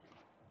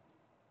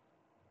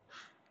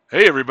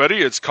Hey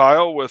everybody, it's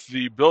Kyle with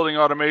the Building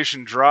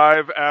Automation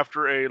Drive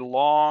after a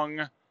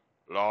long,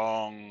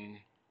 long,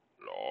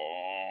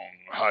 long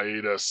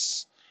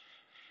hiatus.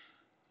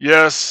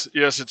 Yes,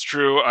 it's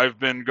true. I've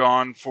been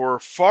gone for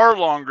far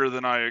longer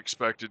than I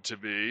expected to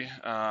be.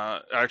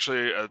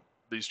 Actually, at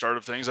the start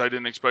of things, I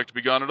didn't expect to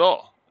be gone at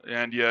all.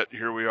 And yet,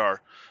 here we are.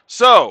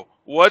 So,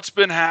 what's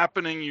been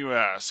happening, you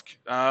ask?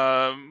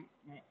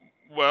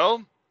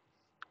 Well,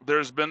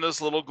 there's been this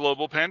little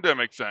global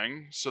pandemic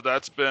thing, so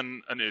that's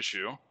been an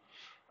issue.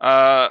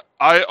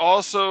 I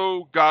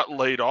also got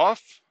laid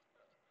off,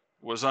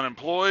 was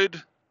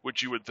unemployed,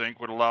 which you would think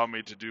would allow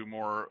me to do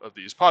more of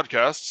these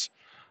podcasts,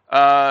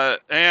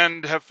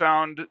 and have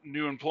found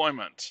new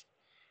employment.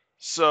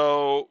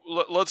 So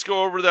let's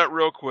go over that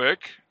real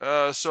quick.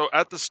 So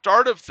at the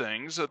start of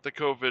things, at the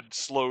COVID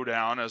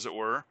slowdown, as it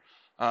were,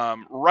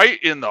 right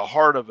in the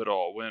heart of it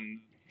all,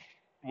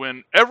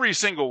 when every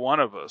single one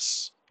of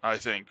us, I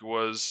think,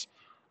 was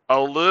a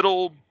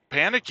little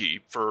panicky,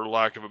 for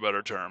lack of a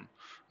better term.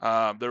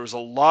 There was a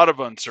lot of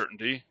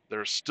uncertainty.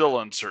 There's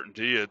still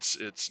uncertainty.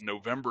 It's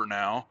November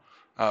now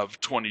of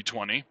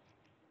 2020,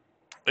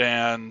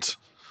 and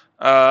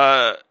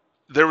uh,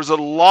 there was a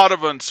lot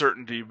of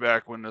uncertainty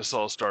back when this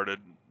all started.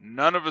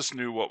 None of us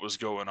knew what was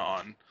going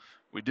on.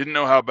 We didn't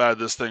know how bad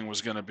this thing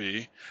was going to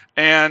be,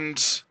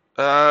 and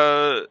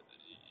yeah,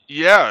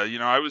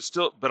 I was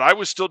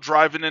still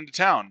driving into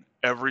town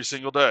every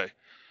single day.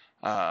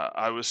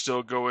 I was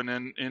still going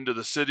into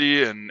the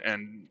city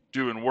and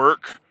doing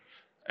work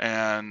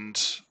and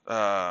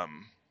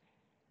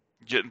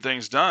getting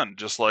things done,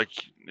 just like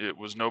it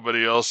was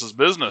nobody else's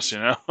business,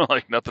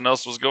 like nothing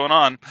else was going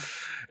on,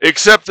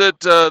 except that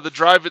the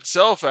drive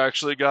itself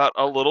actually got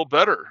a little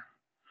better.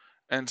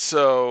 And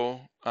so,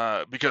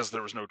 because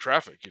there was no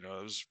traffic, it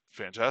was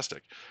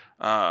fantastic.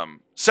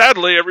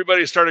 Sadly,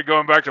 everybody started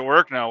going back to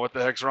work now. What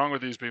the heck's wrong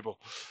with these people?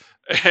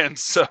 And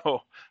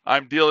so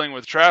I'm dealing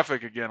with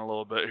traffic again a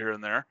little bit here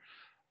and there.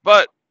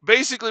 But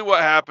basically,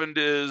 what happened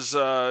is,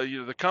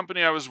 the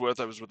company I was with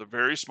a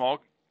very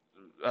small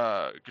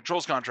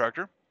controls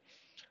contractor,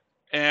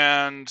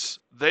 and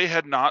they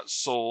had not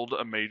sold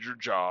a major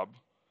job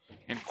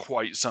in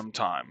quite some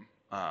time,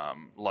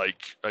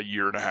 like a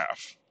year and a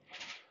half,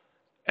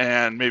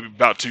 and maybe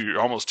about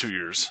almost 2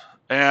 years.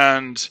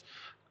 And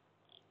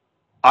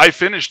I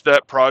finished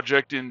that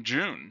project in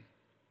June,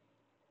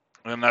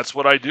 and that's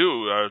what I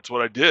do. That's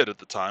what I did at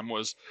the time,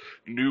 was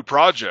new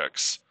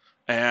projects,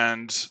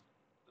 and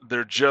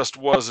there just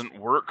wasn't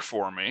work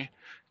for me.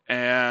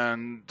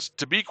 And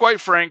to be quite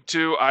frank,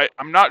 too,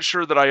 I'm not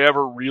sure that I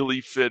ever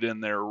really fit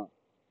in there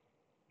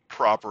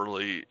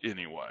properly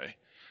anyway.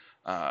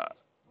 Uh,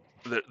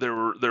 there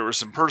were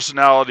some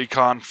personality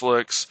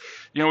conflicts.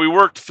 We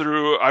worked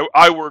through.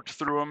 I worked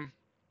through them.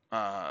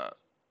 Uh,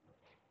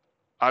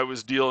 I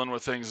was dealing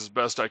with things as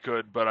best I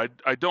could, but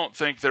I don't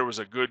think there was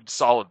a good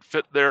solid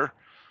fit there.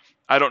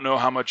 I don't know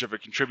how much of a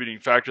contributing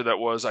factor that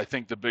was. I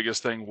think the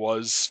biggest thing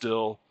was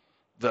still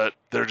that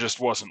there just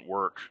wasn't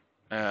work.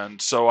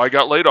 And so I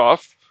got laid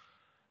off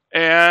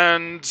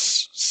and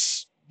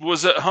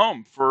was at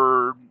home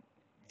for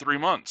 3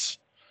 months.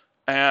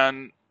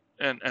 And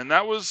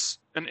that was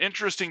an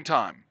interesting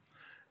time.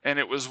 And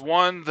it was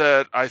one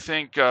that I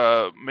think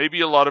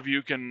maybe a lot of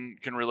you can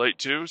relate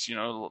to.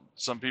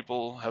 Some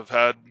people have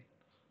had,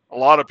 a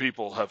lot of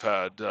people have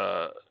had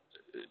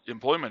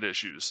employment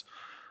issues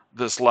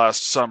this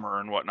last summer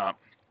and whatnot,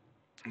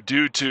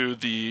 due to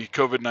the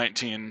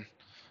COVID-19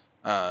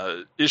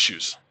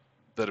 issues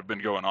that have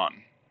been going on.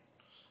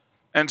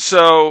 And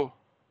so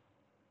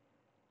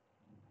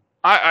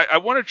I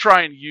want to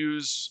try and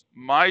use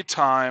my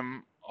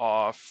time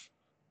off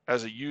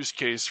as a use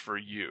case for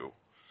you.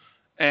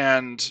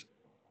 And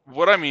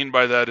what I mean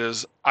by that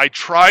is I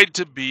tried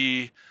to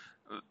be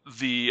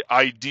the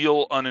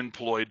ideal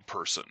unemployed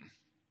person.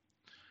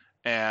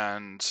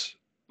 And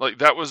like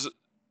that was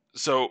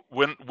so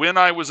when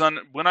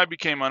I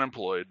became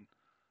unemployed,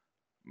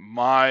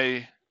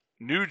 my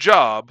new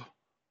job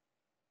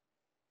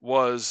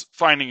was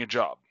finding a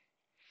job,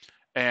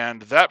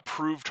 and that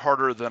proved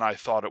harder than I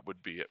thought it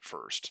would be at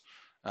first.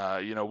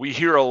 We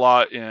hear a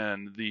lot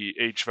in the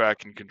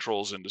HVAC and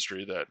controls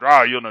industry that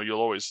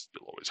you'll always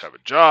have a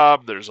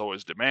job. There's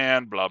always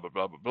demand. Blah blah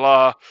blah blah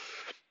blah.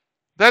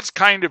 That's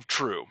kind of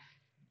true.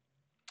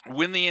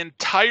 When the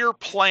entire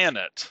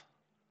planet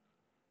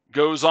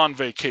goes on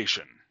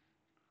vacation,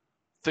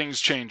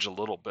 things change a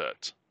little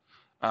bit.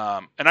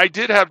 And I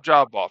did have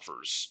job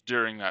offers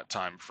during that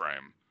time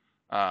frame.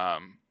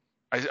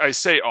 I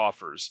say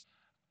offers.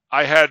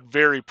 I had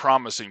very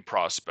promising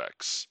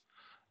prospects.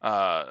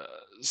 Uh,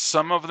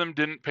 some of them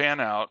didn't pan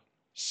out.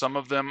 Some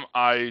of them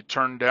I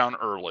turned down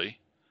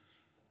early,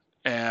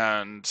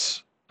 and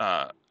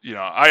I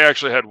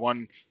actually had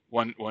one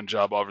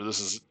job offer. This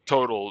is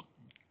total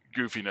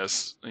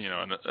goofiness,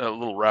 and a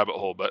little rabbit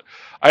hole. But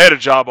I had a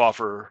job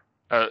offer,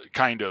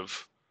 kind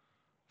of,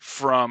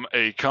 from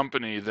a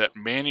company that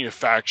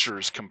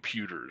manufactures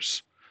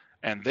computers,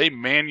 and they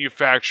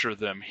manufacture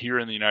them here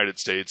in the United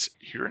States,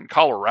 here in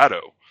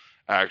Colorado,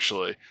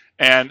 actually.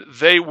 And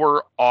they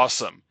were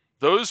awesome.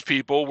 those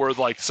people were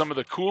like some of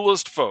the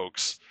coolest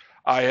folks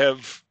I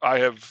have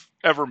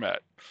ever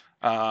met.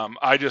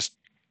 I just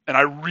and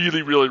I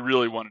really, really,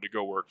 really wanted to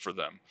go work for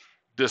them,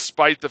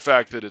 despite the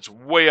fact that it's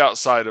way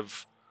outside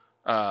of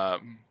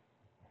um,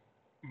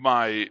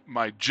 my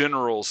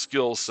general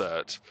skill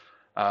set.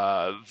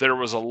 There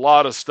was a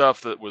lot of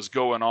stuff that was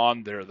going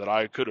on there that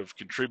I could have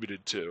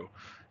contributed to,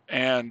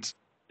 and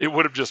it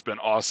would have just been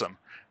awesome.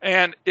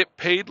 And it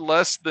paid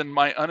less than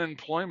my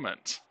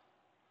unemployment,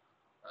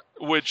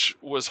 which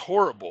was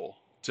horrible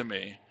to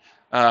me.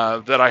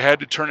 That I had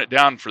to turn it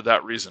down for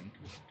that reason.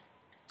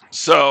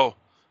 So,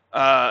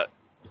 uh,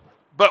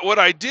 but what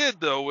I did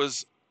though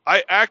was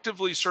I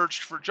actively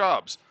searched for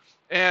jobs,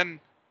 and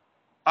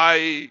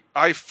I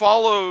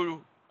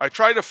follow. I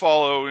tried to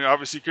follow.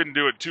 Obviously, couldn't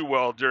do it too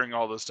well during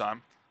all this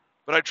time,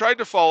 but I tried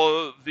to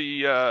follow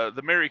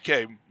the Mary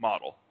Kay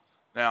model.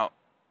 Now,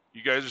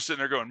 you guys are sitting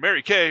there going,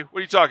 "Mary Kay, what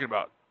are you talking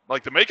about?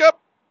 Like the makeup?"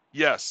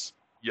 Yes,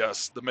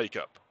 yes, the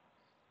makeup.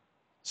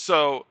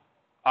 So,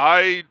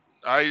 I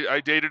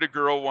I dated a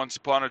girl once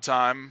upon a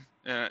time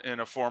in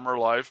a former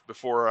life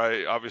before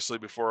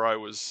before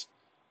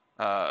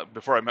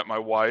I met my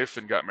wife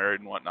and got married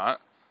and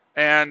whatnot,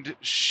 and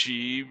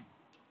she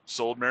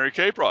sold Mary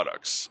Kay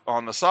products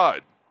on the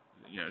side.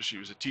 She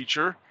was a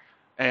teacher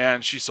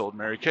and she sold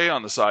Mary Kay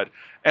on the side.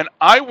 And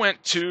I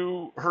went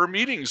to her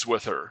meetings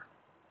with her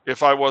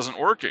if I wasn't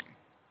working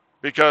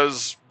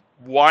because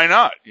why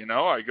not?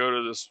 I go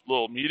to this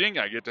little meeting,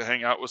 I get to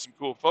hang out with some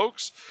cool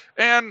folks,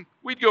 and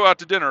we'd go out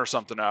to dinner or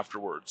something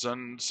afterwards.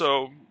 And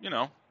so,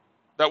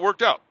 that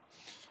worked out.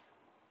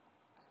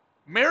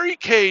 Mary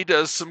Kay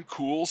does some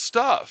cool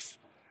stuff.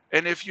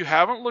 And if you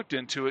haven't looked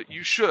into it,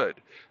 you should.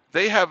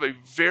 They have a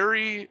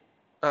very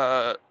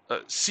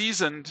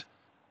seasoned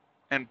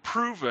and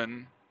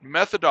proven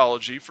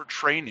methodology for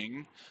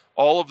training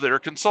all of their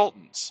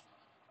consultants.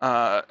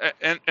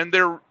 And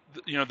they're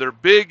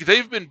big.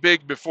 They've been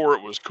big before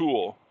it was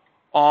cool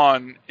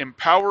on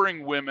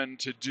empowering women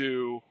to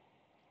do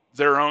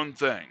their own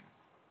thing.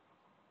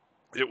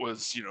 It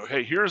was,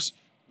 hey,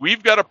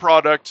 we've got a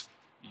product,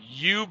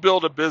 you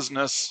build a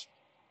business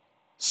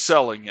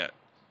selling it,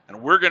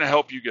 and we're going to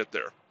help you get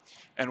there.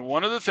 And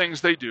one of the things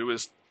they do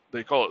is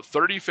they call it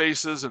 30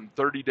 faces in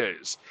 30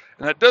 days.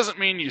 And that doesn't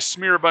mean you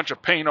smear a bunch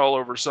of paint all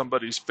over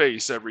somebody's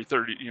face every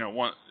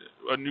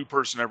a new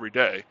person every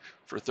day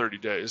for 30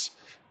 days.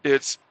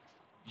 It's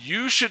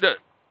you should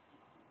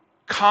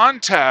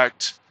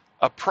contact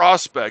a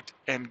prospect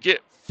and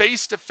get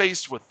face to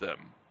face with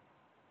them,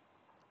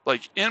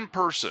 like in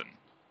person,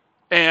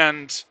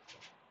 and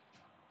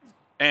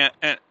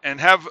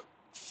and have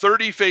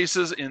 30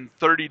 faces in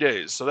 30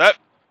 days. So that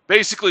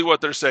basically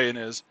what they're saying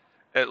is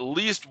at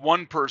least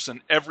one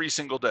person every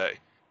single day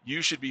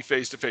you should be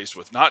face to face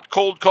with, not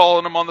cold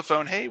calling them on the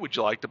phone. Hey, would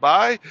you like to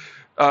buy?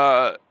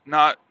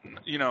 Not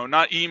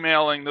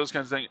emailing, those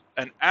kinds of things.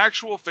 An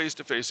actual face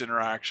to face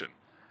interaction.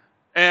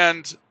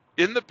 And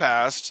in the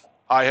past,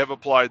 I have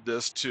applied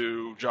this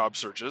to job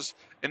searches,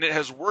 and it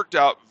has worked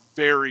out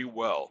very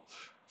well.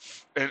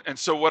 And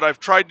so what I've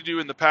tried to do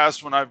in the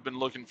past when I've been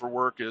looking for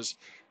work is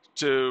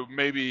to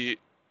maybe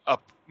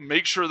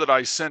make sure that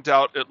I sent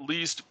out at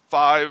least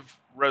 5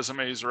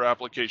 resumes or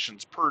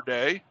applications per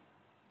day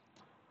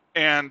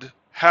and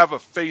have a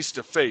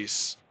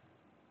face-to-face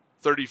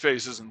 30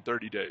 faces in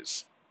 30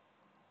 days.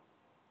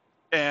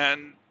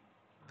 And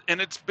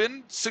it's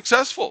been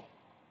successful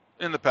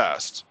in the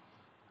past.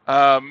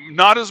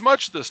 Not as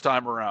much this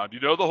time around.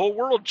 The whole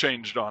world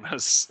changed on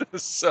us.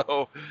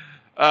 So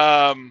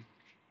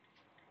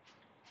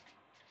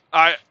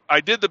I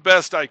did the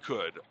best I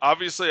could.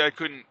 Obviously, I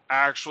couldn't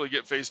actually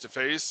get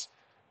face-to-face,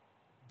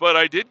 but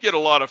I did get a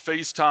lot of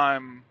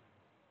FaceTime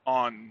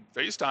on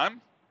FaceTime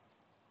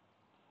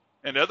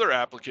and other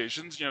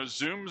applications.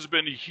 Zoom's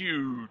been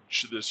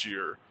huge this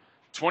year.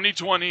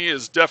 2020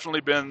 has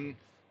definitely been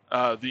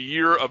the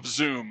year of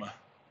Zoom.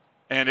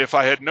 And if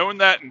I had known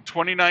that in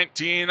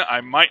 2019,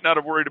 I might not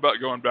have worried about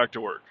going back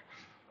to work.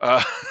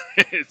 Uh,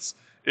 it's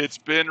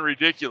been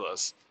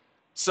ridiculous.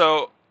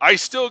 So I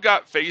still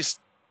got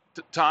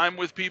FaceTime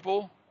with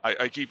people.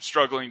 I keep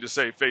struggling to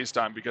say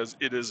FaceTime because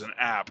it is an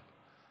app,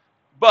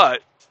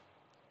 but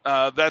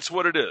that's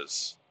what it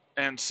is.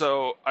 And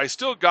so I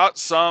still got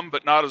some,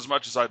 but not as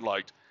much as I'd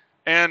liked.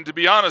 And to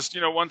be honest,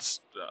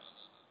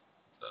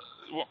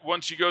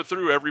 once you go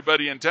through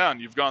everybody in town,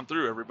 you've gone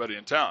through everybody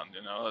in town.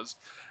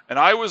 And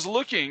I was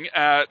looking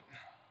at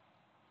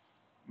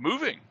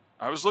moving.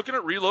 I was looking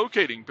at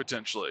relocating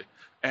potentially.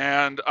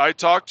 And I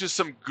talked to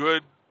some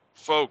good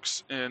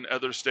folks in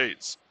other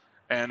states,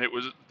 and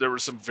there were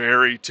some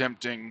very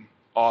tempting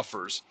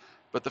offers.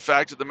 But the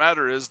fact of the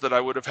matter is that I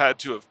would have had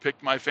to have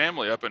picked my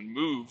family up and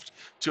moved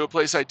to a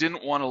place I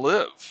didn't want to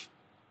live,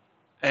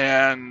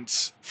 and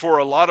for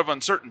a lot of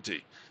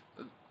uncertainty.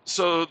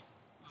 So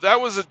that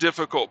was a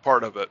difficult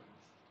part of it.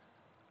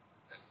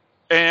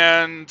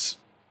 And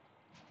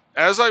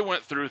as I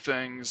went through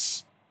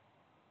things,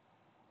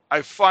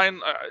 I find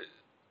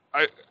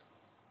I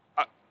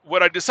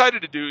what I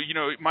decided to do,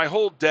 my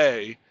whole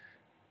day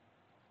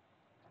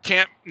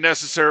can't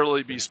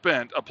necessarily be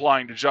spent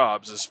applying to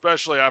jobs,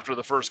 especially after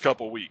the first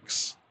couple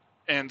weeks.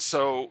 And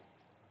so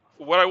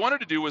what I wanted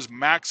to do was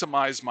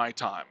maximize my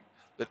time.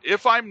 That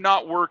if I'm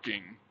not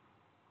working,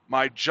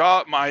 I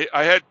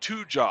had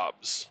 2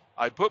 jobs.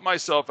 I put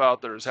myself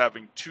out there as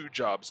having 2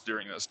 jobs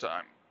during this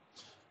time.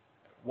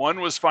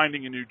 One was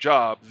finding a new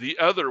job. The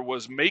other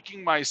was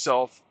making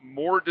myself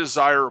more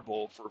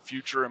desirable for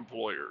future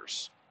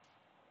employers.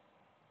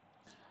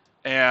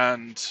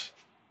 And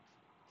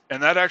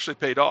that actually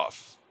paid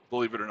off,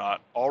 believe it or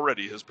not,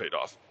 already has paid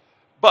off.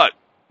 But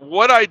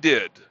what I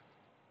did,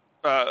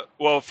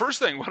 first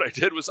thing what I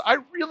did was I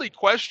really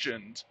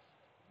questioned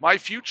my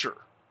future.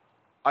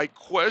 I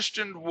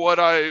questioned what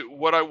I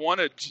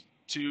wanted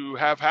to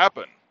have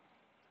happen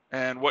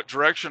and what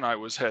direction I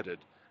was headed.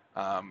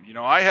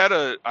 I had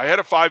a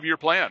 5-year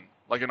plan,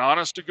 like an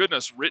honest to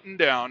goodness, written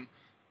down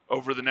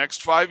over the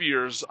next 5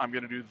 years. I'm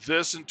going to do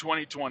this in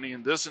 2020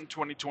 and this in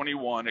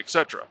 2021,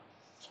 etc.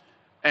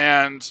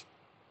 And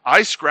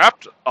I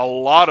scrapped a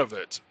lot of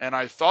it, and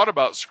I thought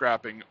about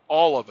scrapping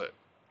all of it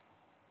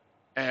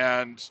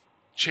and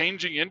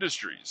changing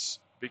industries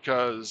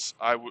because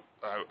I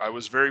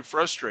was very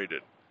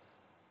frustrated.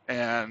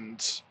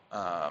 And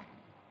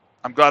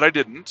I'm glad I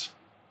didn't,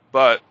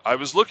 but I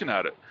was looking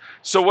at it.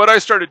 So what I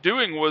started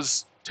doing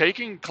was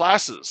taking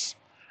classes,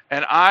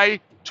 and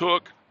I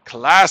took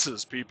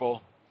classes,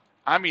 people.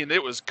 I mean,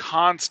 it was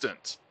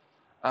constant.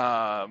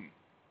 Um,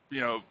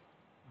 you know,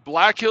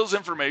 Black Hills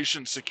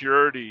Information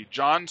Security,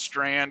 John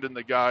Strand and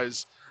the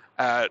guys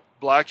at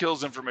Black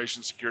Hills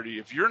Information Security,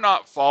 if you're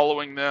not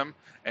following them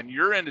and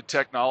you're into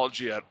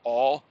technology at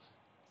all,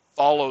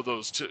 follow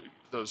those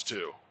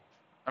two.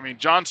 I mean,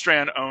 John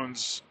Strand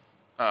owns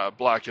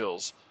Black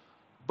Hills,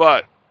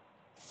 but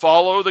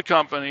follow the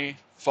company,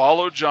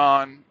 follow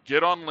John,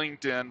 get on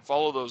LinkedIn,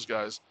 follow those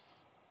guys.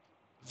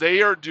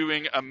 They are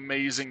doing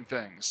amazing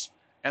things,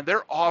 and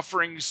they're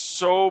offering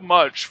so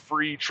much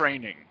free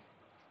training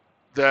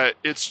that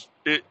it's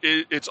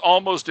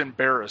almost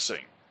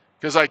embarrassing,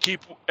 because I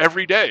keep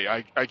every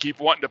day I keep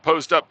wanting to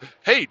post up,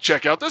 hey,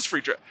 check out this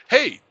free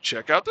hey,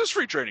 check out this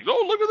free training.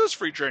 Oh, look at this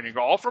free training,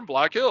 all from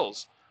Black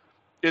Hills.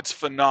 It's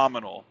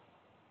phenomenal.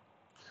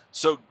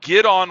 So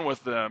get on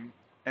with them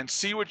and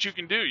see what you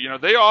can do.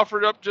 They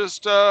offered up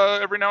just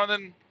every now and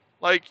then,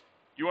 like,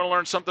 you want to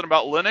learn something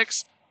about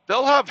Linux?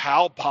 They'll have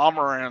Hal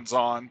Pomeranz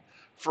on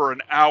for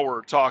an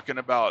hour talking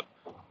about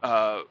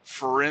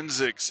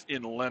forensics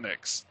in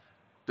Linux.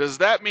 Does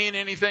that mean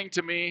anything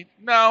to me?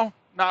 No,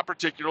 not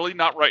particularly,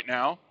 not right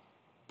now.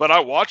 But I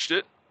watched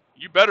it.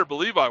 You better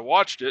believe I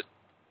watched it.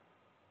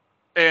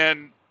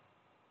 And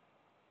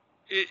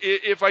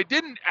if I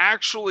didn't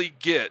actually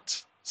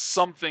get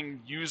something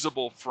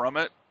usable from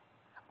it,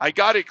 I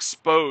got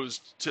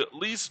exposed to at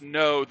least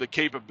know the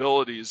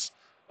capabilities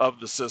of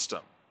the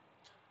system.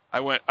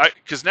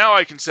 Because now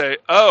I can say,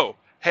 oh,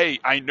 hey,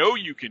 I know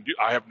you can do,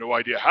 I have no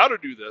idea how to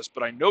do this,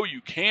 but I know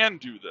you can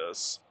do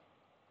this.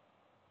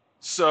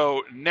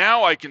 So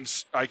now I can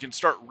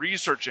start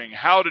researching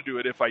how to do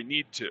it if I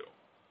need to.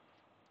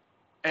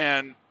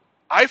 And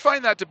I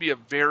find that to be a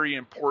very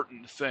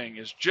important thing,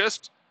 is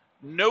just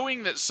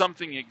knowing that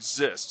something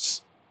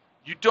exists.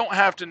 You don't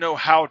have to know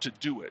how to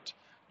do it.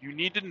 You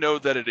need to know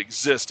that it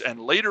exists, and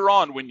later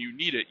on when you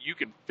need it, you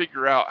can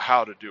figure out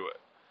how to do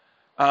it.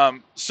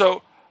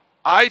 So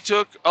I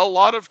took a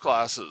lot of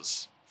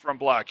classes from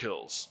Black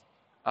Hills.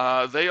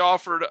 They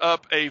offered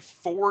up a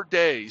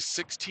 4-day,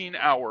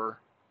 16-hour?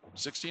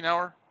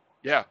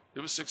 Yeah, it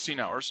was 16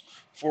 hours.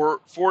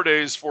 For 4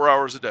 days, 4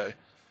 hours a day.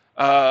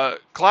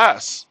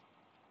 Class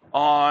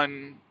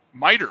on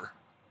MITRE,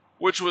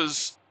 which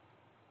was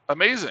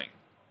amazing.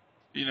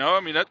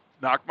 That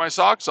knocked my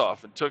socks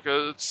off, and took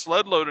a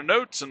sled load of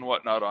notes and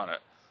whatnot on it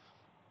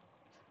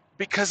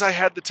because I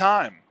had the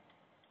time.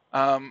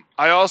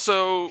 I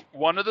also,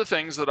 one of the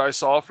things that I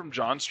saw from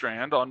John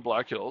Strand on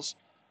Black Hills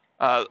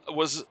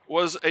was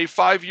a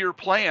 5-year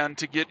plan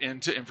to get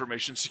into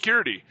information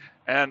security.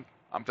 And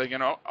I'm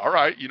thinking, oh, all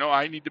right,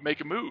 I need to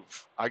make a move.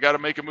 I got to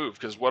make a move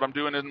because what I'm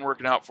doing isn't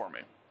working out for me.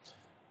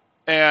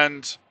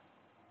 And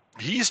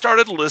he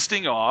started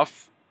listing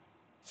off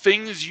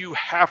things you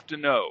have to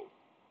know,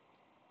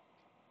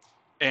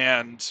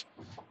 and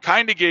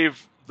kind of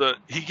gave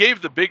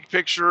the big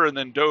picture and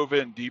then dove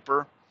in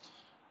deeper.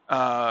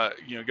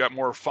 Got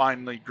more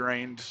finely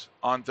grained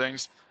on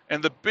things.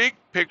 And the big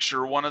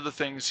picture, one of the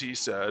things he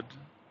said,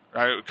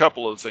 a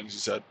couple of the things he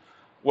said,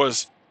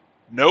 was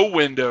no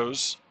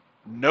Windows,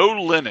 no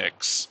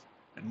Linux,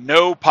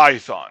 no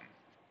Python.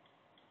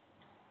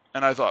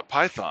 And I thought,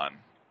 Python?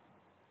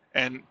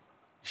 And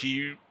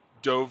he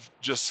dove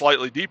just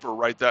slightly deeper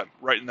right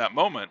in that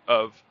moment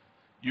of,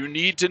 you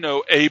need to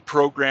know a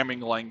programming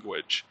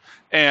language.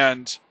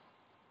 And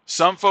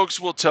some folks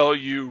will tell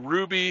you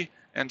Ruby,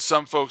 and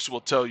some folks will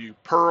tell you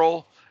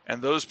Perl,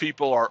 and those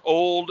people are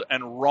old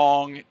and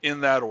wrong in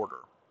that order,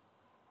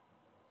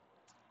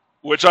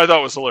 which I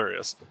thought was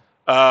hilarious.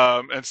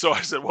 And so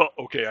I said, well,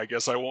 okay, I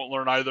guess I won't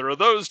learn either of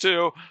those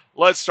two.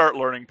 Let's start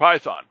learning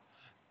Python.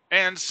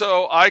 And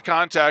so I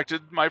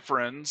contacted my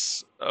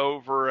friends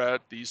over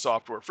at the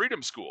Software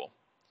Freedom School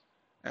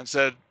and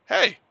said,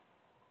 hey,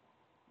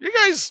 you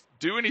guys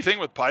do anything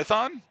with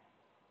Python?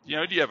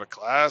 Do you have a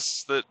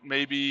class that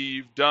maybe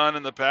you've done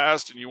in the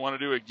past and you want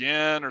to do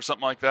again or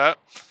something like that?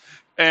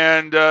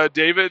 And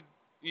David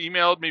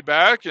emailed me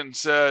back and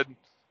said,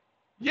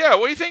 yeah,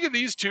 what do you think of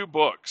these 2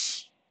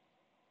 books?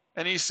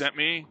 And he sent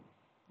me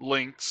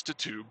links to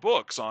 2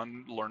 books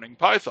on learning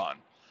Python.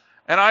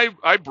 And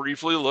I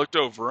briefly looked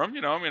over them.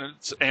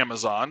 It's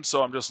Amazon,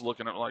 so I'm just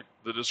looking at like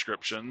the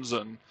descriptions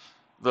and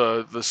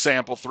the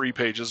sample 3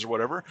 pages or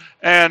whatever.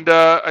 And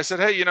I said,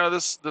 hey,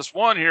 this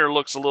one here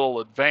looks a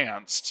little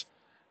advanced.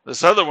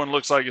 This other one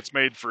looks like it's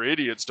made for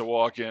idiots to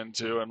walk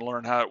into and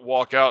learn how to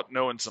walk out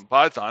knowing some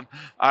Python.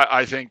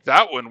 I think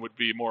that one would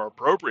be more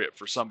appropriate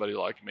for somebody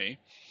like me.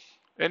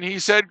 And he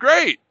said,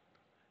 great,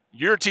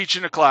 you're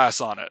teaching a class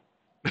on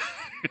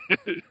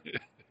it.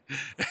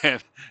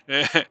 and,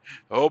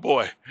 oh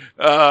boy.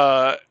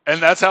 And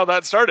that's how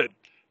that started.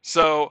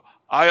 So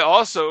I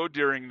also,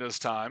 during this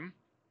time,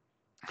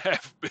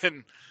 have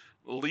been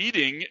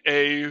leading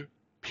a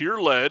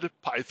peer-led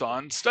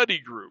Python study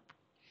group.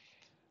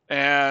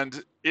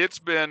 And it's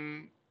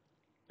been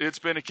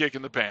a kick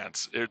in the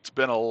pants. It's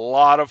been a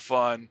lot of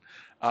fun.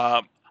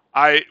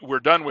 We're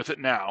done with it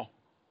now.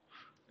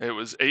 It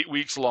was 8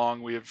 weeks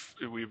long.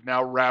 We've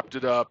now wrapped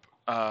it up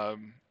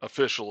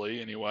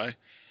officially, anyway.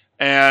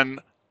 And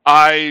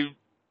I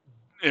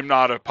am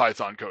not a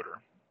Python coder,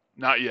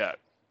 not yet.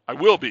 I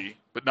will be,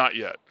 but not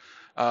yet.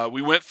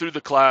 We went through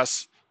the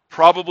class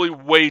probably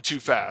way too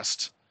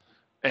fast,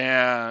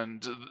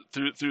 and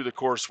through the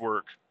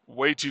coursework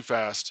way too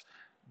fast.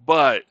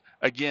 But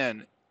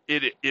again,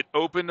 it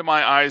opened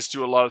my eyes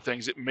to a lot of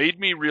things. It made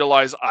me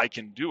realize I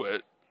can do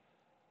it,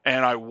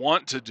 and I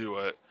want to do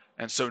it.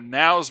 And so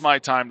now's my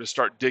time to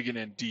start digging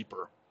in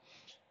deeper.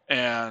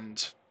 And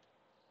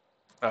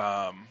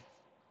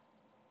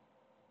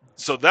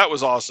so that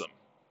was awesome.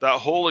 That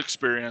whole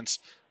experience,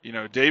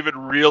 David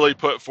really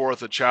put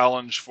forth a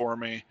challenge for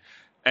me,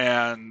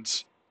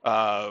 and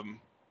I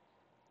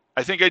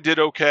think I did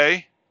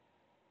okay.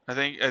 I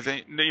think I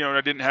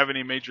didn't have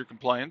any major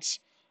complaints,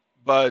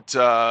 but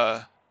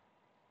I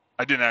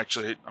didn't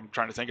actually. I'm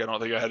trying to think. I don't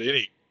think I had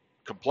any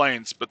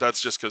complaints, but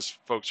that's just because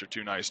folks are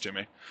too nice to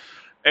me.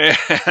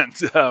 And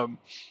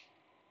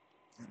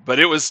but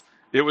it was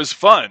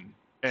fun,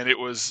 and it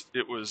was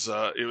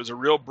a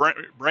real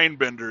brain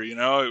bender. It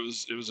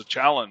was a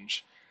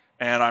challenge,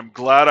 and I'm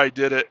glad I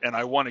did it, and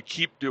I want to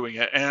keep doing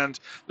it. And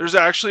there's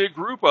actually a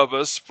group of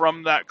us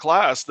from that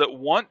class that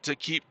want to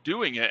keep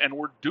doing it, and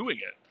we're doing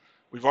it.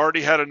 We've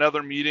already had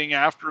another meeting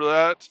after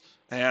that,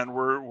 and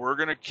we're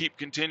going to keep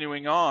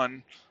continuing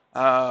on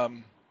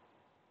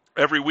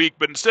every week.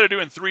 But instead of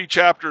doing 3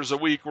 chapters a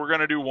week, we're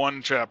going to do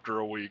 1 chapter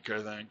a week,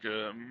 I think,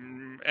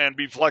 and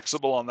be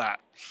flexible on that.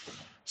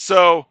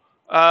 So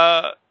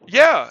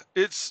yeah,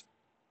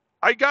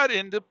 I got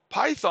into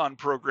Python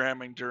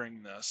programming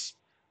during this.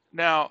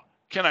 Now,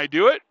 can I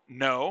do it?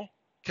 No.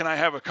 Can I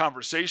have a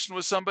conversation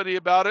with somebody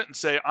about it and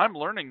say, I'm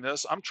learning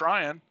this, I'm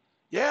trying?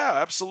 Yeah,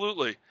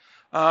 absolutely.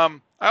 I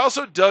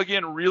also dug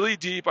in really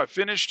deep. I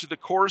finished the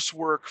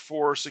coursework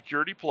for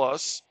Security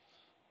Plus,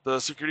 the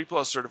Security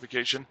Plus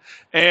certification,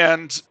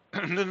 and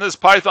then this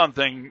Python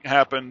thing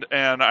happened,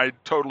 and I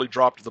totally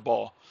dropped the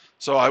ball.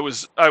 So I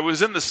was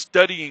in the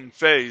studying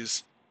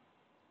phase,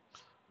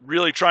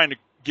 really trying to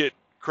get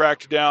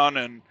cracked down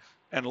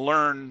and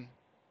learn,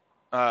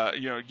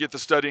 get the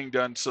studying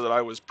done so that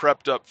I was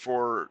prepped up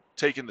for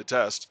taking the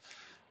test,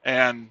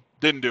 and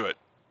didn't do it.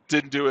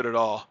 Didn't do it at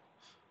all.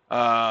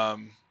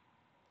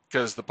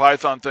 Because the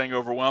Python thing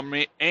overwhelmed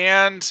me,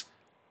 and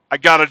I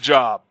got a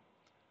job.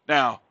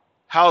 Now,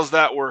 how's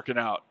that working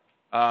out?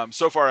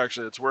 So far,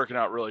 actually, it's working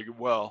out really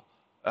well.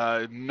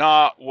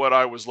 Not what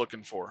I was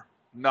looking for,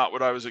 not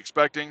what I was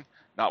expecting,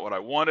 not what I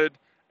wanted,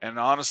 and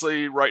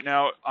honestly, right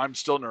now, I'm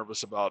still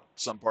nervous about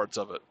some parts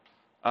of it.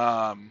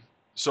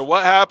 So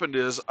what happened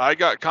is I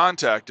got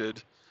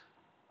contacted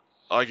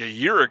like a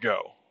year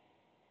ago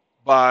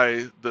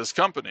by this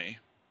company,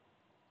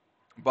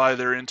 by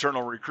their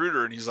internal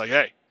recruiter, and he's like,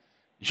 hey,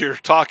 you're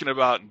talking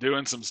about and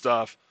doing some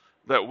stuff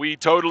that we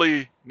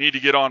totally need to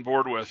get on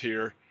board with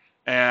here.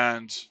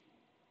 And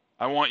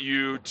I want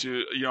you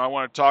to, I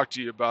want to talk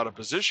to you about a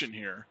position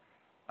here,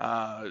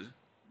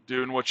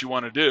 doing what you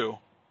want to do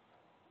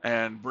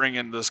and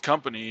bringing this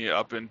company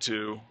up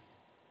into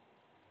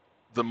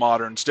the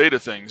modern state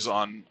of things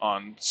on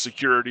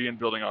security and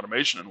building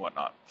automation and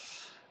whatnot.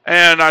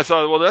 And I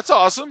thought, well, that's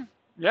awesome.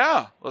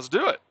 Yeah, let's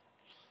do it.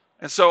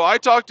 And so I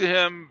talked to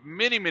him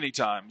many, many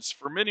times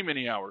for many,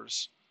 many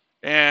hours.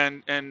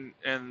 And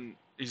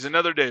he's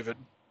another David.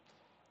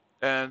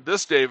 And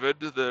this David,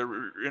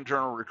 the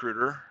internal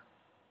recruiter,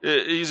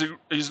 he's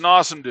an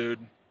awesome dude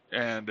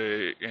and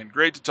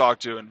great to talk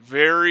to, and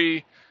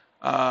very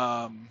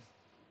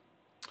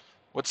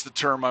what's the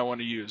term I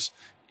want to use?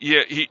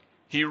 Yeah,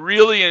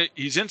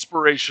 he's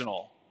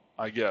inspirational,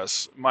 I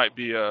guess, might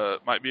be a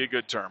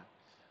good term.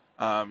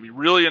 He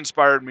really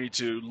inspired me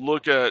to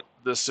look at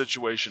this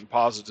situation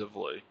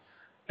positively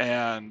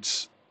and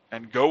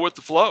go with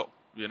the flow,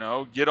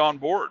 get on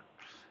board.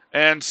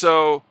 And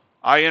so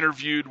I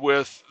interviewed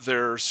with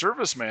their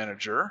service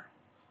manager,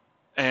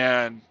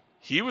 and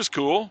he was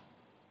cool.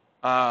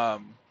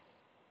 Um,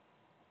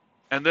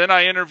 and then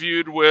I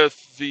interviewed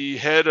with the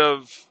head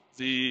of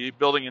the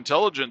building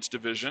intelligence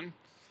division,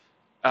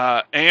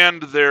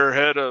 and their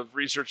head of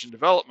research and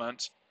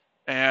development,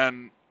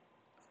 and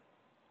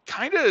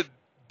kind of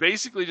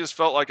basically just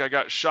felt like I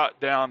got shot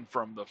down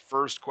from the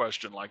first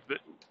question. Like that,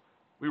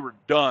 we were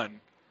done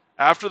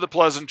after the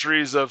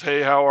pleasantries of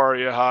 "Hey, how are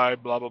you? Hi,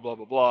 blah blah blah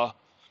blah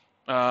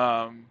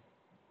blah."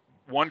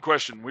 One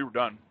question, we were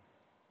done,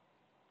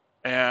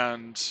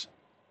 and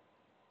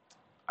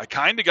I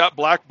kind of got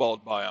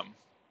blackballed by them.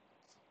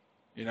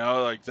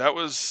 Like that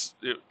was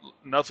it,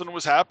 nothing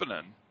was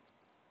happening,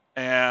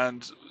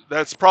 and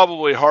that's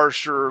probably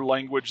harsher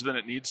language than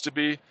it needs to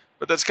be,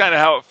 but that's kind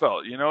of how it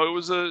felt. It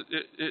was it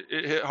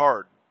hit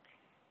hard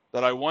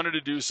that I wanted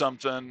to do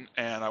something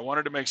and I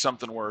wanted to make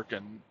something work,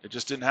 and it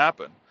just didn't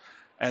happen.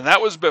 And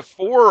that was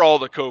before all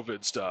the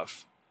COVID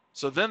stuff.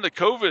 So then the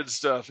COVID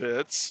stuff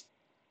hits,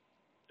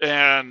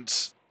 and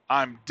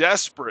I'm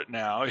desperate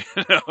now,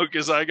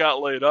 because I got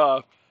laid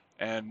off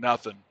and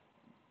nothing.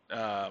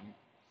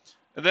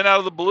 And then out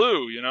of the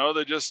blue,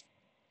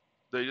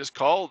 they just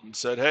called and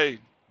said, "Hey,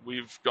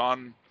 we've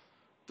gone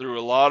through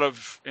a lot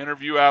of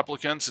interview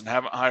applicants and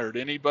haven't hired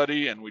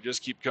anybody, and we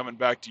just keep coming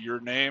back to your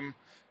name,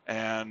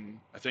 and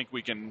I think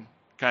we can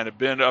kind of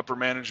bend upper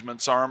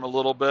management's arm a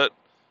little bit.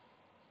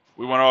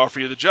 We want to offer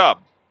you the job."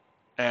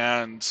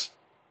 And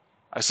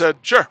I said,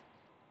 "Sure,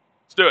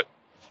 let's do it."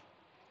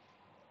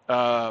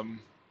 Um,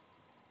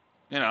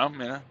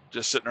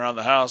 just sitting around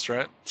the house,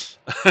 right?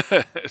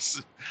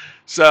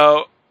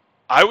 So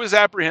I was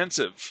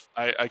apprehensive.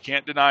 I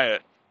can't deny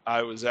it.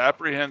 I was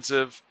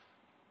apprehensive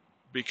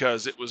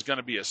because it was going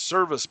to be a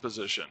service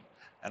position.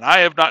 And I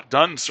have not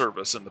done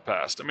service in the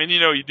past. I mean,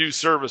 you do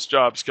service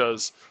jobs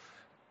because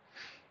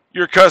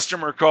your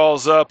customer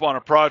calls up on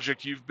a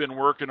project you've been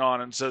working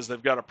on and says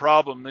they've got a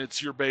problem.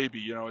 It's your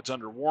baby, it's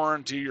under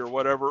warranty or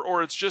whatever,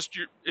 or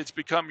it's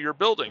become your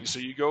building, so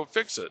you go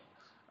fix it.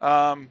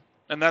 And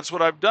that's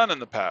what I've done in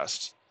the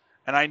past.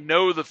 And I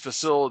know the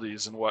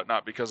facilities and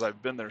whatnot because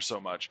I've been there so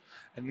much.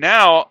 And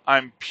now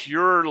I'm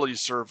purely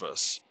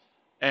service.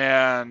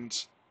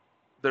 And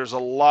there's a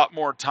lot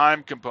more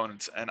time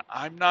components. And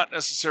I'm not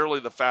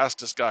necessarily the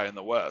fastest guy in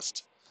the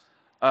West.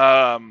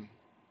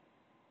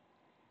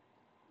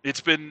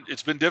 It's been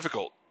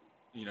difficult.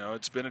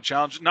 It's been a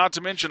challenge. Not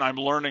to mention I'm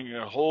learning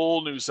a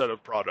whole new set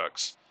of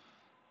products.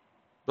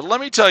 But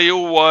let me tell you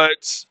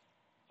what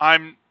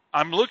I'm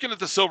looking at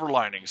the silver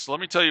lining. So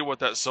let me tell you what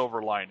that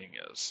silver lining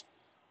is.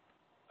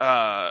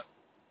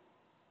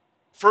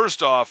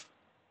 First off,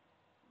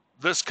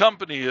 this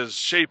company is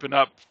shaping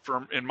up,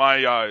 in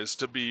my eyes,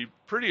 to be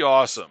pretty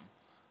awesome.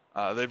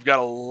 They've got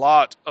a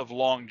lot of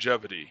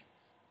longevity.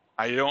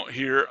 I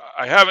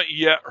haven't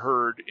yet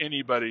heard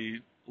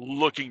anybody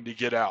looking to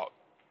get out,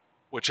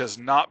 which has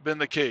not been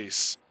the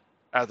case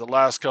at the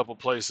last couple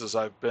places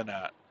I've been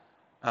at.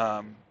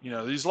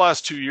 These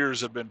last 2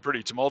 years have been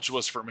pretty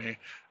tumultuous for me.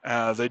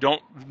 They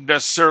don't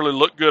necessarily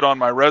look good on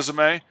my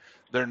resume.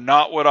 They're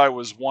not what I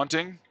was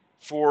wanting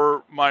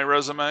for my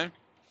resume.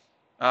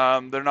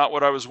 They're not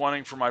what I was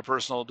wanting for my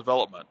personal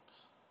development.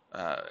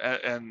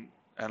 And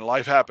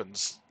life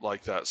happens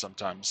like that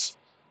sometimes.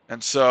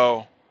 And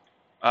so,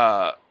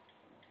 I'm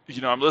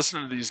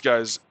listening to these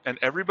guys, and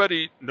I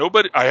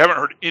haven't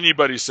heard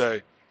anybody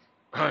say,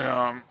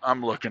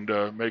 I'm looking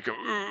to make a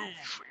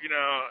move.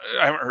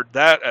 I haven't heard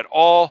that at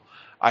all.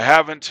 I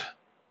haven't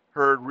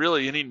heard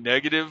really any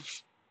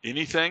negative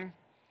anything.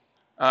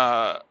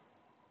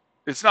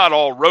 It's not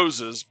all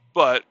roses,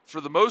 but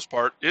for the most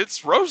part,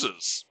 it's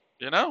roses.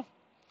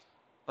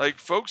 Like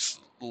folks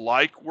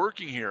like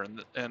working here,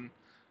 and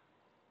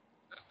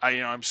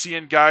I'm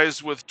seeing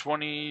guys with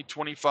 20,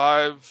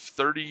 25,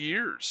 30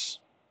 years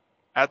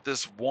at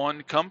this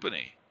one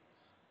company.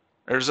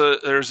 There's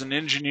an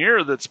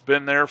engineer that's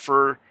been there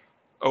for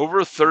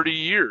over 30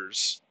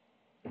 years,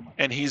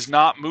 and he's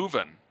not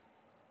moving.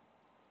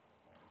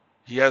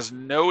 He has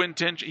no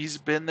intention. He's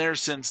been there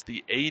since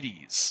the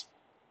 80s,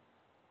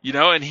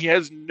 and he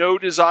has no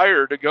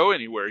desire to go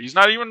anywhere. He's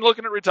not even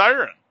looking at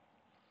retiring.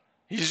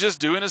 He's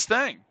just doing his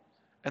thing,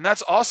 and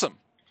that's awesome.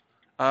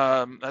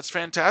 That's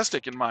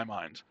fantastic in my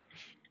mind.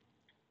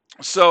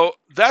 So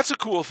that's a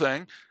cool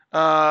thing.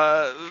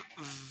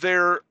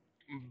 They're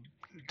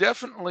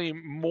definitely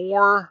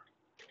more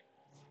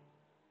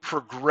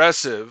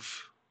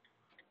progressive,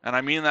 and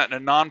I mean that in a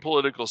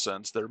non-political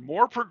sense. They're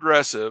more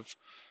progressive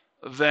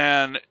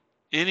than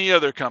any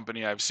other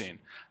company I've seen.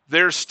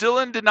 They're still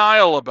in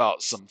denial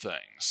about some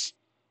things.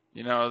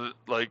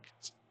 Like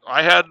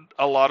I had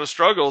a lot of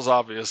struggles,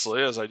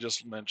 obviously, as I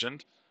just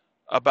mentioned,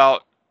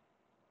 about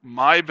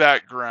my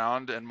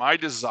background and my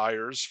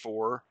desires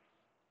for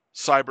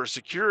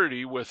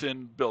cybersecurity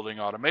within building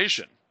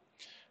automation.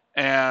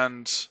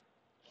 And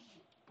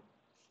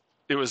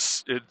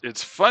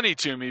it's funny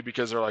to me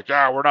because they're like,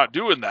 we're not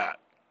doing that.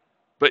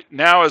 But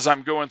now as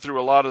I'm going through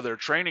a lot of their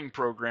training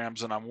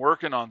programs and I'm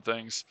working on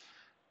things,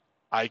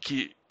 I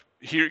keep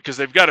here because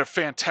they've got a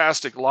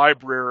fantastic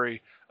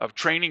library of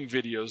training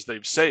videos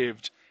they've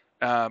saved.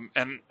 And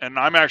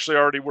I'm actually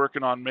already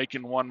working on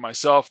making one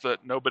myself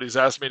that nobody's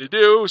asked me to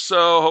do,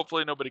 so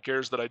hopefully nobody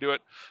cares that I do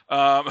it.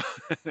 Um,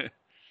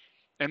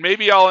 and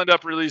maybe I'll end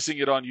up releasing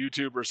it on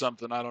YouTube or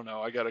something. I don't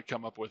know. I got to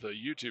come up with a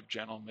YouTube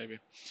channel maybe.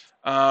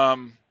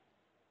 Um,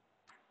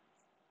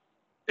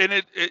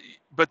 and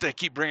but they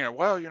keep bringing it.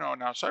 Well,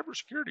 now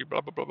cybersecurity,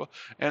 blah blah blah blah.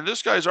 And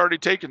this guy's already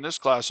taken this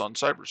class on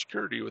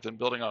cybersecurity within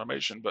building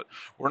automation, but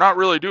we're not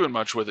really doing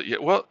much with it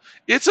yet. Well,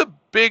 it's a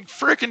big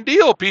freaking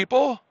deal,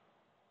 people.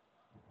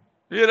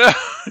 You know,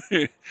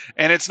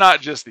 and it's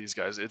not just these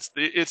guys; it's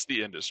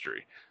the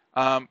industry.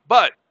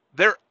 But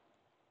they're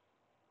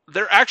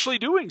they're actually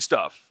doing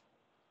stuff.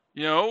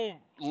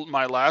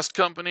 My last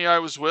company I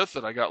was with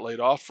that I got laid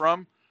off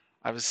from,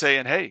 I was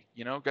saying, hey,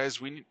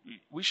 guys, we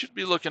should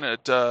be looking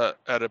at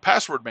a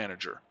password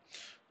manager.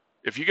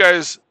 If you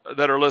guys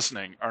that are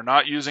listening are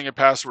not using a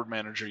password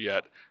manager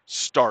yet,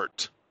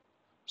 start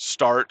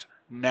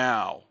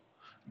now.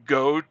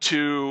 Go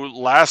to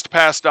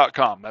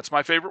lastpass.com. That's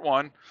my favorite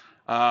one.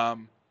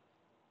 And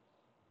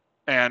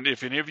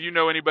if any of you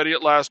know anybody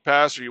at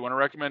LastPass or you want to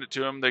recommend it to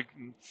them, they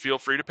can feel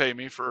free to pay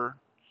me for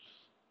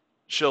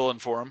shilling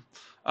for them.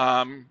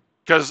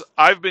 Because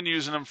I've been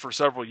using them for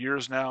several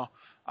years now.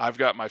 I've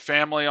got my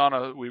family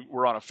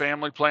we're on a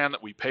family plan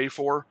that we pay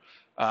for.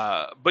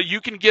 But you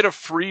can get a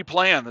free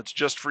plan that's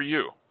just for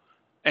you.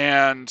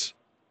 And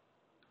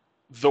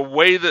the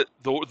way that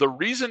the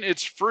reason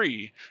it's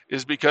free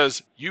is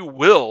because you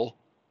will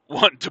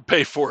want to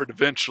pay for it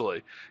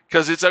eventually,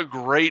 because it's a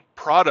great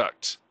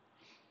product.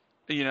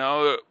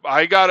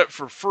 I got it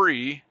for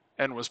free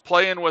and was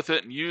playing with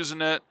it and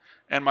using it.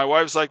 And my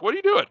wife's like, what are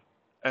you doing?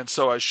 And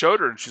so I showed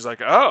her and she's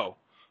like, oh,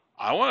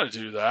 I want to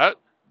do that.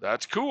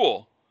 That's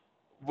cool.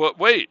 But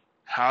wait,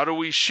 how do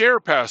we share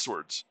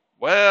passwords?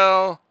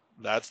 Well,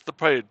 that's the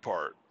paid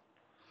part.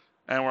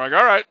 And we're like,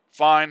 all right,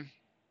 fine.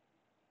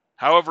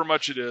 However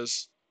much it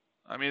is.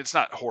 I mean, it's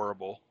not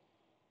horrible.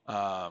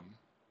 I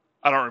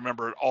don't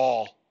remember at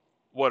all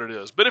what it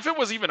is. But if it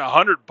was even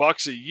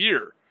 $100 a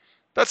year,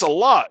 that's a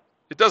lot.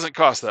 It doesn't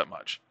cost that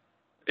much.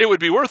 It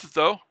would be worth it,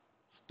 though.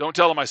 Don't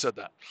tell them I said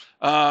that.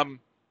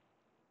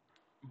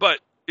 But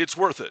it's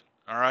worth it,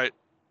 all right?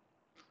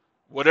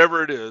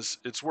 Whatever it is,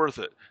 it's worth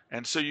it.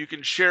 And so you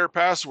can share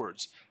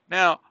passwords.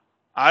 Now,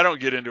 I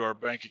don't get into our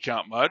bank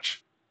account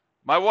much.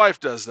 My wife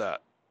does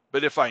that.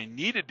 But if I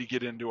needed to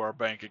get into our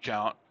bank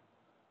account,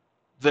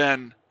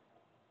 then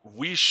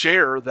we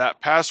share that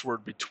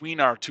password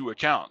between our two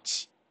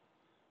accounts,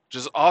 which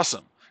is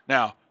awesome.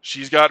 Now,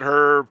 she's got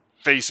her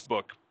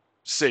Facebook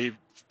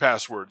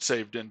password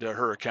saved into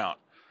her account.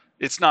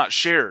 It's not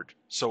shared,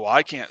 so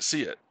I can't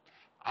see it.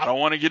 I don't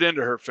want to get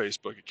into her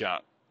Facebook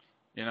account.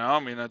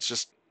 That's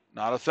just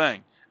not a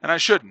thing. And I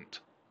shouldn't.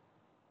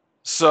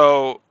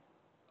 So,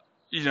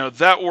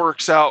 that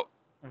works out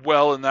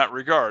well in that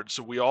regard.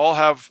 So we all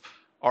have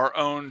our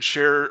own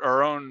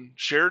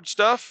shared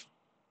stuff.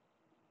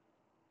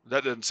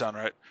 That didn't sound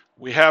right.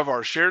 We have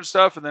our shared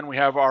stuff, and then we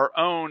have our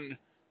own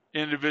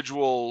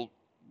individual,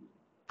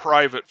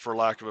 private, for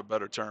lack of a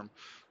better term,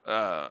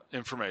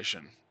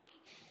 information.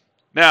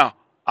 Now,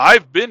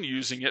 I've been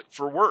using it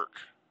for work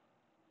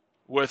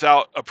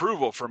without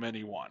approval from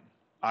anyone.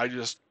 I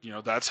just,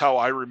 that's how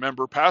I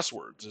remember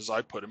passwords, is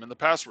I put them in the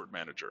password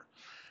manager.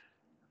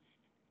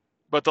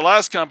 But the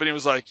last company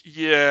was like,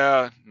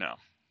 yeah, no,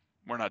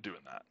 we're not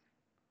doing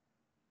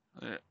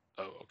that.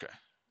 Oh, okay.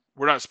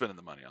 We're not spending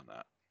the money on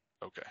that.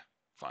 Okay,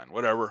 fine,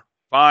 whatever,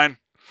 fine.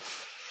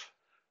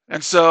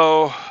 And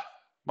so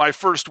my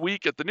first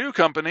week at the new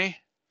company,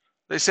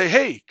 they say,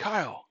 hey,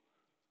 Kyle,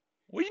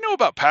 what do you know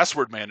about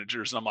password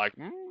managers? And I'm like,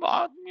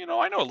 I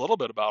know a little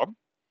bit about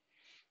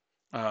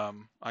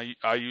them.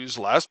 I use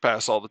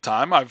LastPass all the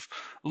time. I've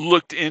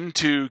looked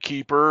into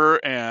Keeper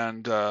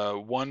and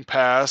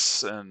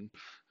 1Pass and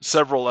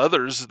several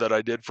others that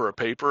I did for a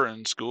paper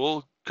in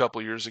school a couple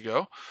years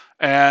ago.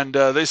 And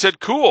they said,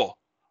 cool,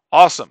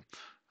 awesome.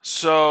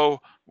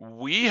 So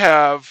we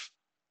have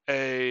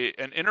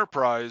an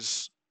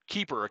enterprise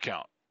Keeper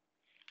account,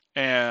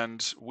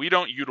 and we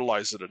don't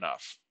utilize it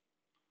enough.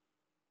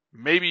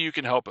 Maybe you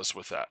can help us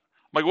with that.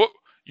 I'm like, what?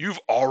 You've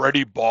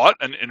already bought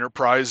an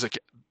enterprise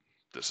account?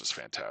 This is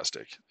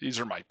fantastic. These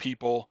are my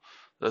people.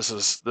 This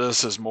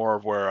is more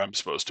of where I'm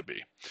supposed to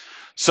be.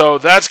 So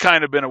that's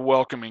kind of been a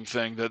welcoming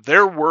thing, that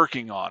they're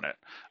working on it.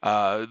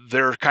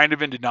 They're kind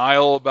of in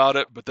denial about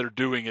it, but they're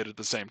doing it at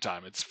the same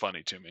time. It's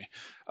funny to me.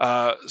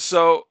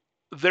 So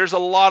there's a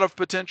lot of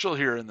potential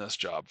here in this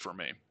job for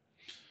me.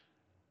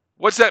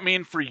 What's that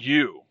mean for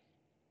you?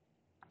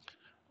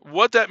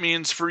 What that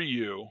means for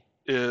you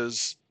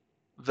is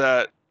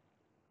that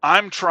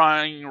I'm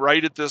trying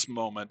right at this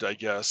moment, I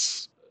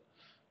guess,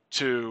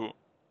 to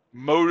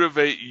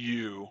motivate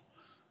you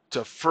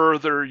to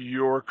further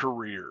your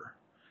career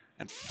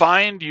and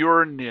find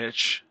your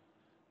niche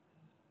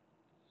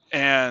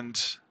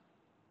and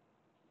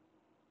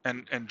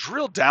and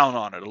drill down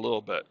on it a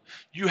little bit.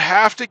 You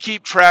have to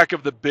keep track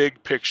of the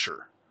big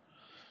picture.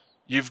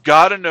 You've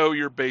got to know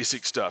your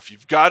basic stuff.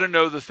 You've got to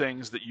know the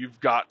things that you've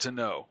got to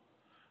know.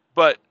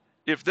 But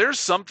if there's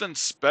something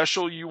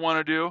special you want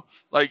to do,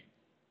 like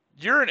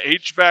you're an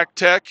HVAC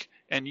tech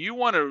and you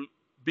want to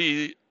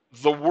be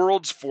the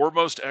world's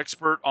foremost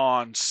expert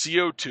on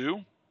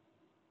CO2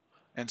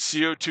 and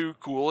CO2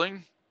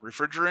 cooling,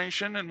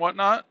 refrigeration, and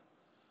whatnot,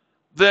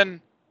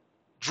 then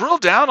drill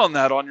down on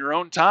that on your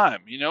own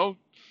time.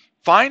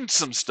 Find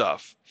some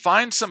stuff,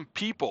 find some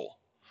people.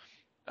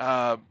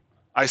 Uh,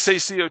 I say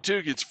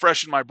CO2, it's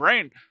fresh in my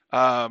brain.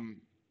 The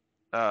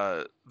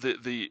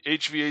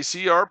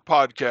HVACR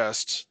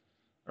podcast,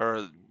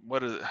 or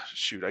what is it?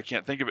 Shoot, I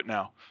can't think of it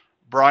now.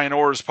 Brian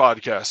Orr's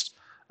podcast.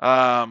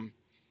 Um,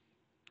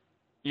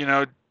 you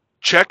know,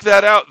 check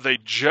that out. They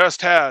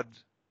just had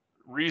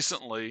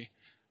recently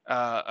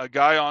a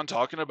guy on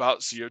talking about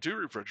CO2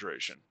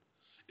 refrigeration.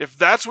 If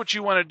that's what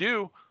you want to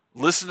do,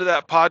 listen to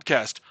that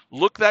podcast.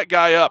 Look that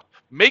guy up.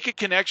 Make a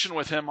connection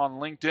with him on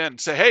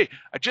LinkedIn. Say, hey,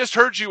 I just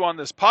heard you on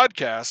this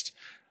podcast,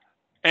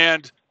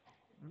 and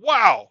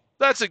wow,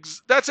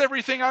 that's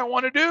everything I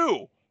want to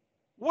do.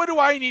 What do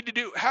I need to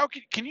do? How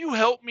can you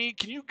help me?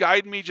 Can you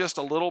guide me just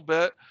a little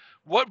bit?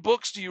 What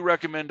books do you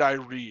recommend I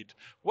read?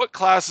 What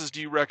classes do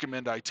you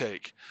recommend I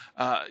take?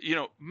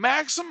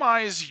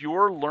 Maximize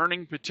your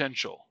learning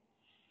potential.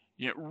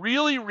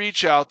 Really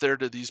reach out there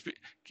to these people.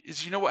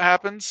 You know what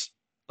happens?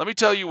 Let me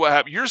tell you what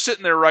happens. You're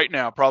sitting there right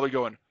now probably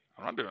going,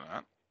 I'm not doing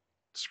that.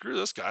 Screw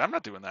this guy. I'm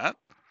not doing that.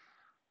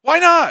 Why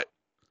not?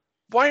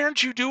 Why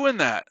aren't you doing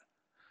that?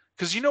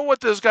 Because you know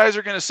what those guys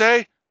are going to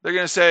say? They're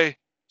going to say,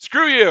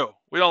 screw you.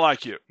 We don't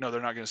like you. No,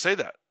 they're not going to say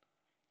that.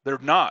 They're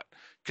not,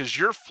 because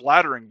you're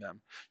flattering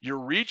them. You're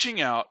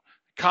reaching out,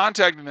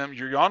 contacting them.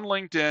 You're on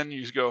LinkedIn.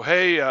 You go,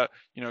 hey,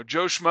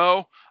 Joe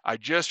Schmo, I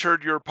just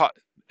heard your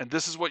and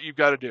this is what you've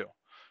got to do.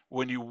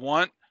 When you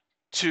want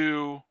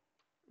to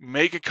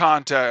make a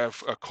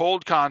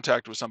cold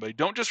contact with somebody,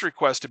 don't just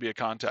request to be a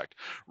contact.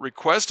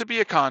 Request to be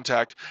a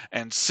contact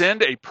and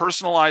send a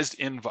personalized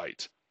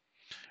invite.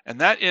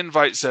 And that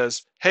invite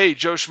says, hey,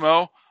 Joe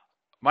Schmo,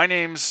 my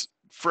name's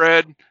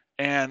Fred,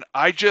 and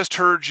I just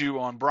heard you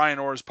on Brian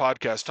Orr's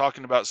podcast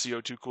talking about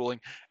CO2 cooling,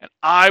 and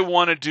I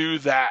want to do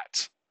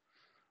that.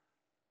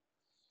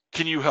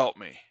 Can you help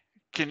me?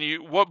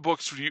 What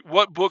books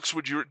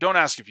would you, don't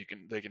ask if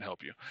they can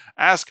help you.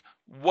 Ask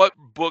what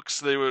books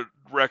they would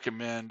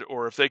recommend,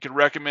 or if they could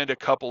recommend a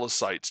couple of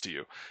sites to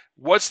you.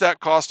 What's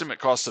that cost them? It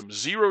costs them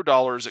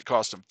 $0. It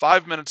costs them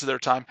 5 minutes of their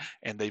time,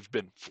 and they've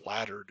been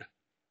flattered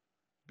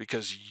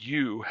because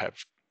you have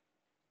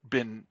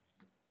been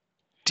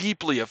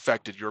deeply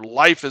affected. Your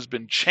life has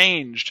been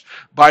changed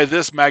by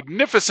this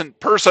magnificent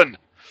person.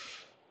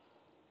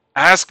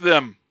 Ask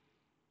them.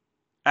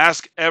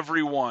 Ask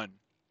everyone.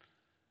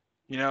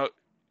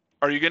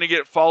 Are you going to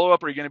get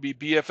follow-up? Are you going to be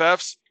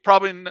BFFs?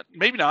 Probably,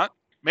 maybe not.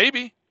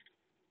 Maybe.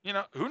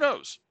 Who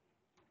knows?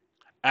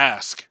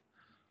 Ask.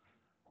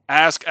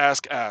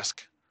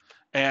 Ask.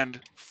 And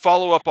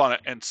follow up on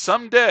it. And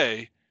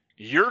someday,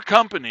 your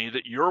company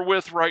that you're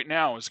with right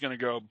now is going to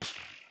go,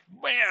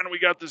 man, we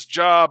got this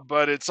job,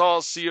 but it's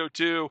all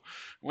CO2.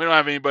 We don't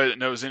have anybody that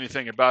knows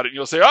anything about it. And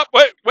you'll say, oh,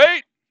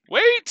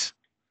 wait.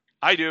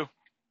 I do.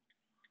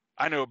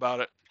 I know about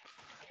it.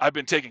 I've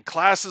been taking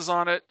classes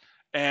on it,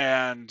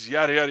 and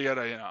yada, yada,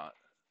 yada, And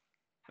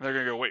they're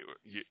going to go, wait,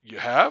 you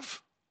have?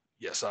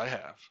 Yes, I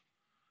have.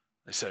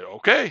 They say,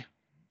 okay,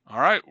 all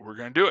right, we're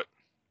going to do it.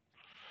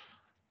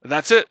 And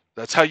that's it.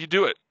 That's how you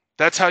do it.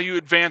 That's how you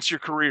advance your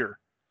career.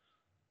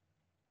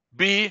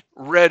 Be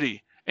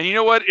ready. And you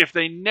know what? If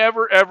they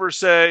never ever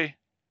say,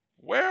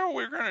 well,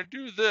 we're going to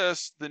do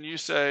this, then you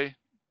say,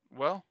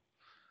 well,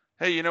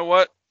 hey, you know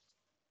what?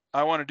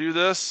 I want to do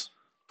this,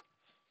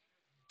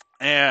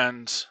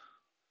 and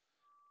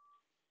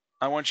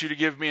I want you to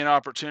give me an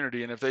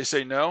opportunity. And if they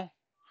say no,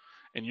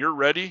 and you're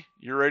ready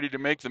to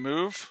make the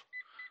move,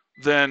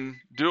 then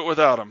do it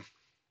without them.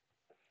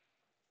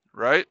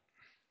 Right?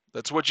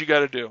 That's what you got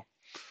to do.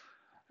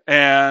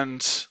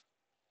 And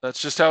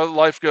that's just how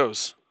life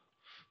goes.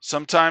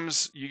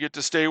 Sometimes you get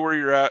to stay where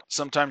you're at.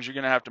 Sometimes you're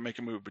going to have to make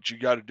a move, but you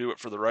got to do it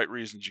for the right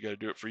reasons. You got to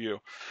do it for you.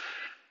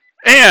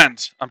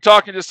 And I'm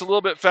talking just a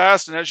little bit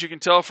fast, and as you can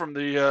tell from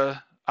the,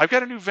 I've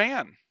got a new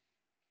van,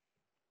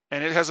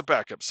 and it has a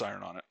backup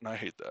siren on it, and I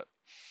hate that.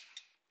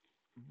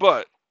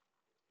 But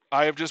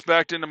I have just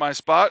backed into my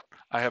spot.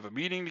 I have a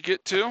meeting to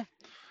get to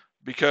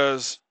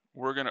because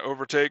we're going to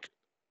overtake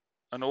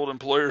an old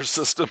employer's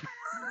system,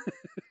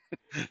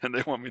 and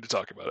they want me to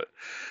talk about it.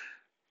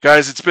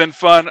 Guys, it's been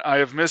fun. I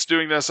have missed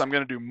doing this. I'm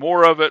going to do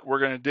more of it. We're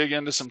going to dig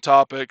into some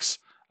topics,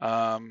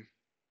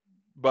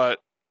 but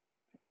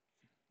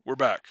we're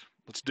back.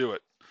 Let's do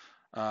it.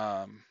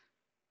 And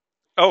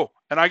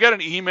I got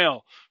an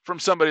email from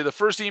somebody, the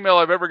first email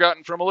I've ever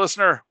gotten from a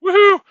listener.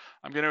 Woohoo!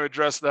 I'm going to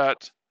address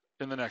that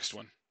in the next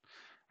one.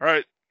 All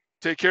right.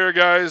 Take care,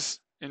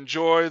 guys.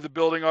 Enjoy the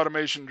building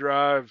automation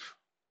drive.